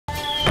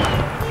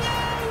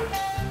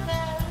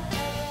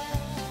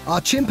Our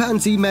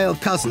chimpanzee male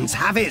cousins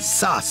have it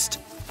sussed.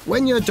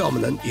 When you're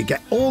dominant, you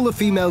get all the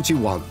females you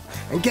want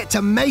and get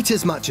to mate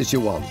as much as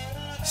you want.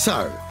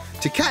 So,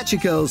 to catch a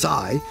girl's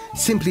eye,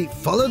 simply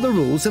follow the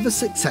rules of a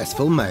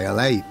successful male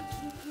ape.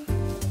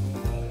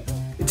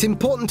 It's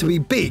important to be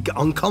big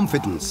on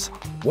confidence.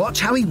 Watch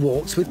how he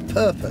walks with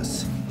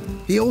purpose.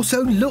 He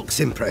also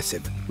looks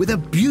impressive, with a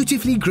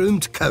beautifully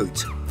groomed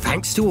coat,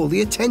 thanks to all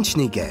the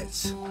attention he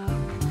gets.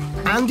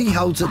 And he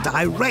holds a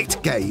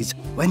direct gaze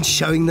when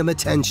showing them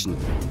attention.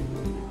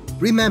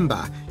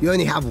 Remember, you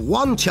only have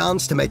one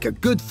chance to make a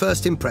good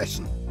first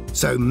impression,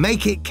 so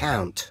make it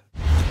count.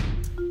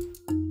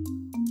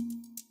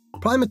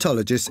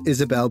 Primatologist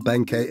Isabel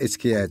Benque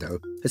Izquierdo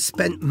has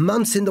spent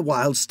months in the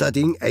wild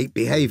studying ape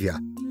behavior.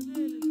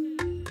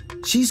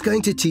 She's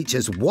going to teach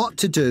us what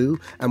to do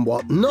and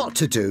what not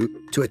to do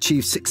to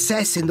achieve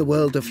success in the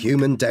world of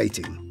human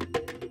dating.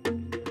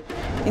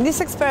 In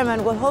this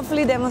experiment, we'll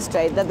hopefully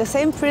demonstrate that the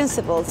same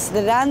principles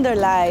that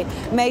underlie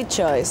mate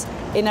choice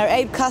in our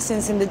ape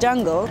cousins in the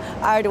jungle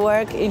are at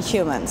work in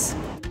humans.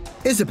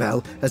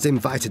 Isabel has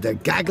invited a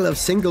gaggle of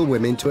single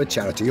women to a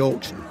charity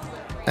auction,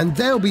 and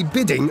they'll be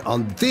bidding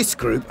on this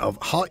group of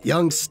hot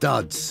young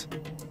studs.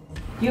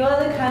 You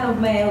are the kind of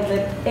male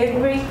that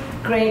every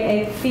great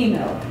ape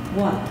female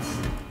wants.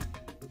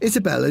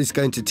 Isabel is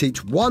going to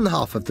teach one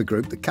half of the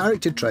group the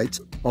character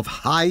traits of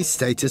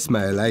high-status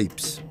male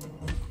apes.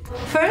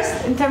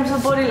 First, in terms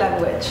of body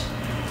language,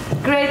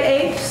 great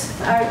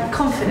apes are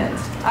confident,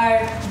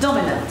 are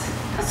dominant.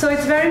 So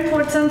it's very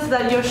important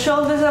that your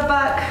shoulders are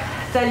back,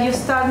 that you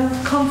stand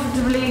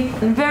comfortably,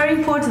 and very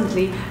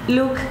importantly,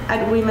 look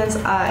at women's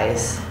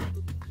eyes.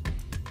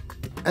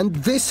 And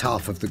this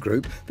half of the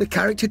group, the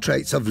character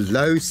traits of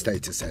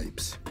low-status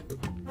apes.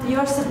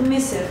 You're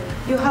submissive.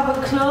 You have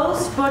a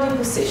close body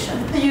position.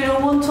 You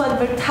don't want to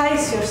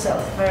advertise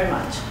yourself very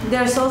much.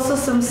 There's also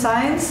some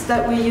signs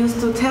that we use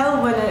to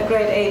tell when a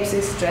great ape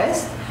is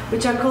stressed,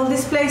 which are called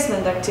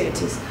displacement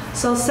activities.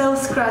 So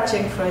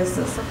self-scratching, for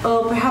instance,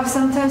 or perhaps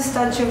sometimes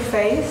touch your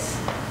face,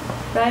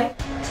 right?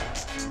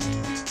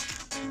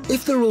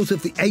 If the rules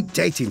of the ape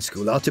dating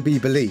school are to be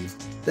believed,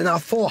 then our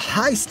 4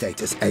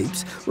 high-status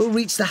apes will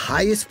reach the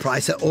highest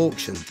price at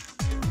auction.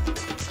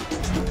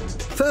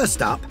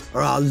 First up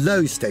are our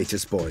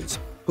low-status boys,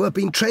 who have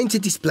been trained to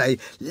display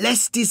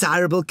less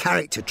desirable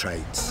character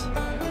traits.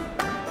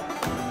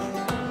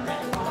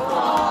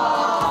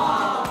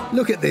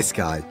 Look at this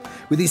guy.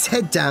 With his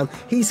head down,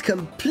 he's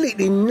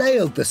completely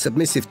nailed the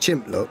submissive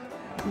chimp look.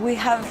 We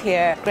have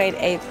here a great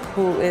ape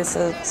who is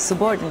a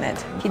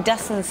subordinate. He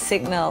doesn't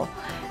signal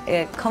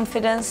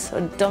confidence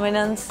or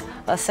dominance,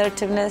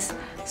 assertiveness,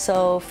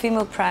 so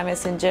female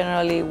primates in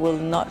generally will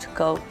not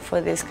go for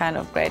this kind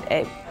of great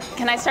ape.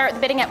 Can I start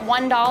bidding at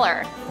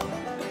 $1?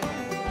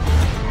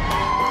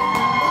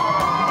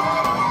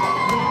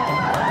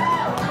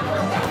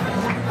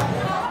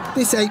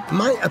 This ape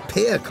might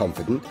appear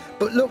confident,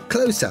 but look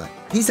closer.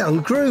 He's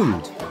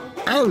ungroomed,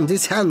 and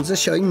his hands are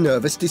showing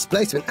nervous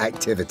displacement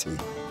activity.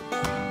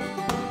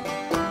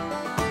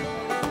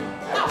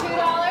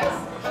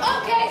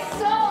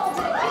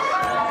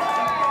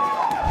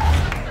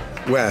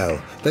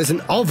 Well, there's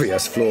an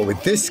obvious flaw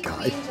with this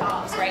guy.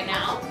 Right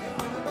now.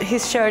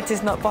 His shirt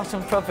is not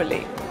buttoned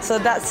properly, so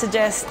that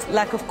suggests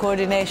lack of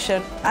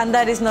coordination, and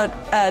that is not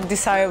a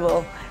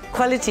desirable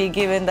quality,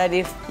 given that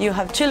if you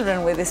have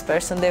children with this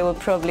person, they will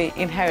probably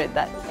inherit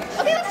that.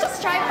 Okay, let's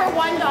just try for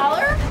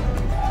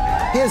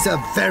 $1. Here's a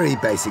very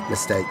basic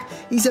mistake.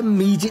 He's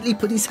immediately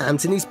put his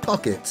hands in his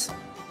pockets,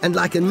 and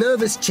like a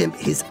nervous chimp,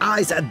 his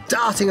eyes are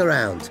darting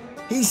around.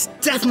 He's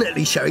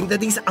definitely showing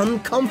that he's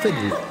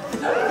unconfident.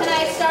 Can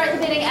I start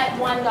bidding at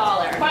 $1?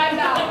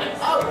 $5.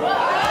 Oh,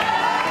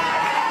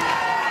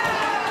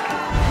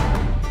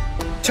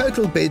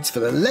 Total bids for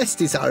the less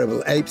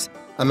desirable apes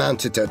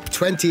amounted to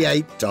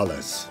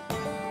 $28.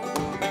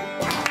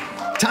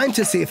 Time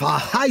to see if our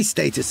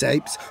high-status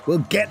apes will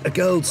get the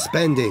girls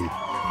spending.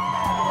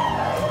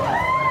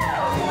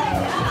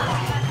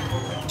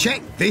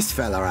 Check this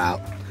fella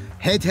out.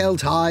 Head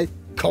held high,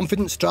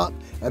 confident strut,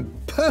 and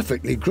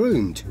perfectly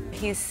groomed.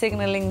 He's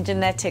signaling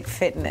genetic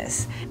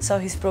fitness, so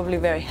he's probably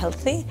very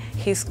healthy.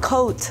 His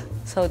coat,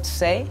 so to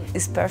say,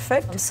 is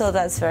perfect, so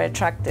that's very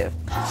attractive.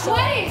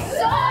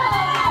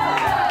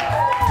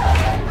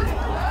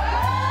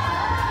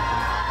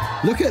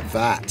 Look at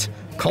that.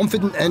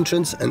 Confident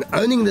entrance and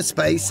owning the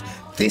space.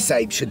 This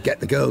ape should get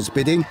the girls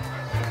bidding.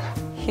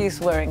 He's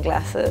wearing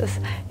glasses.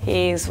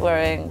 He's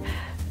wearing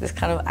this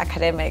kind of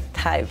academic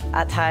type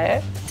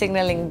attire,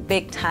 signaling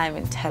big-time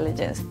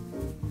intelligence.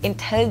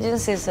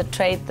 Intelligence is a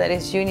trait that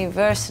is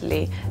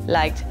universally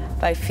liked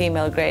by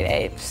female great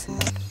apes.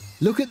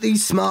 Look at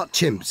these smart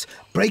chimps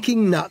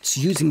breaking nuts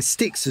using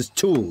sticks as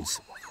tools.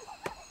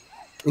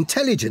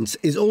 Intelligence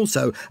is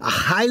also a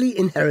highly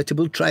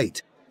inheritable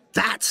trait.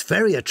 That's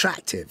very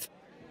attractive.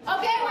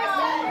 okay, we're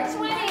set for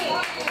 20.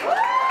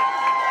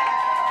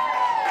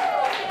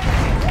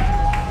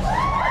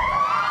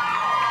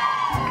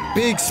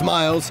 Big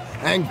smiles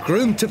and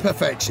groomed to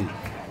perfection.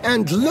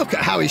 And look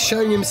at how he's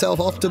showing himself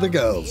off to the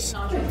girls.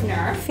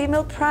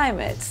 Female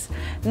primates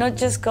not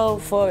just go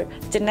for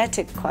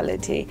genetic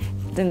quality,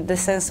 in the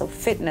sense of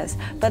fitness,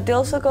 but they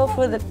also go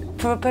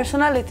for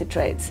personality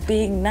traits.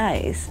 Being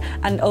nice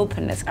and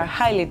openness are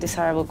highly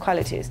desirable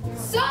qualities.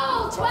 So,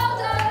 well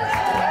done!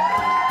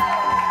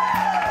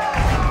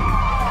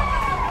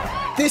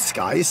 This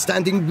guy is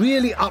standing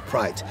really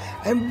upright,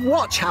 and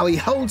watch how he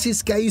holds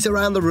his gaze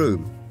around the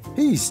room.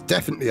 He's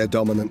definitely a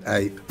dominant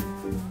ape.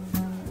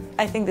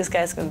 I think this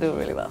guy's going to do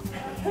really well.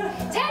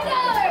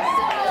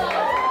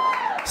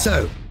 $10!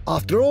 So,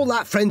 after all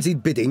that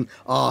frenzied bidding,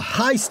 our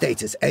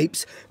high-status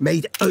apes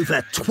made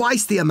over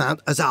twice the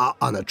amount as our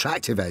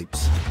unattractive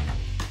apes.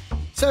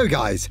 So,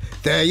 guys,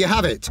 there you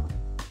have it.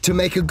 To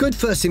make a good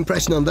first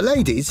impression on the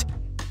ladies,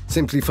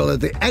 simply follow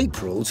the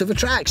ape rules of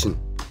attraction.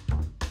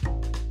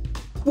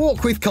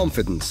 Walk with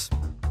confidence.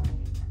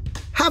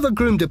 Have a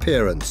groomed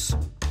appearance.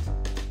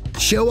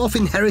 Show off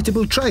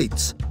inheritable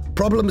traits,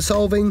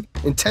 problem-solving,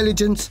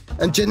 intelligence,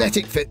 and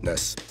genetic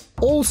fitness.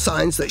 All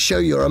signs that show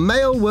you're a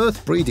male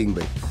worth breeding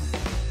with.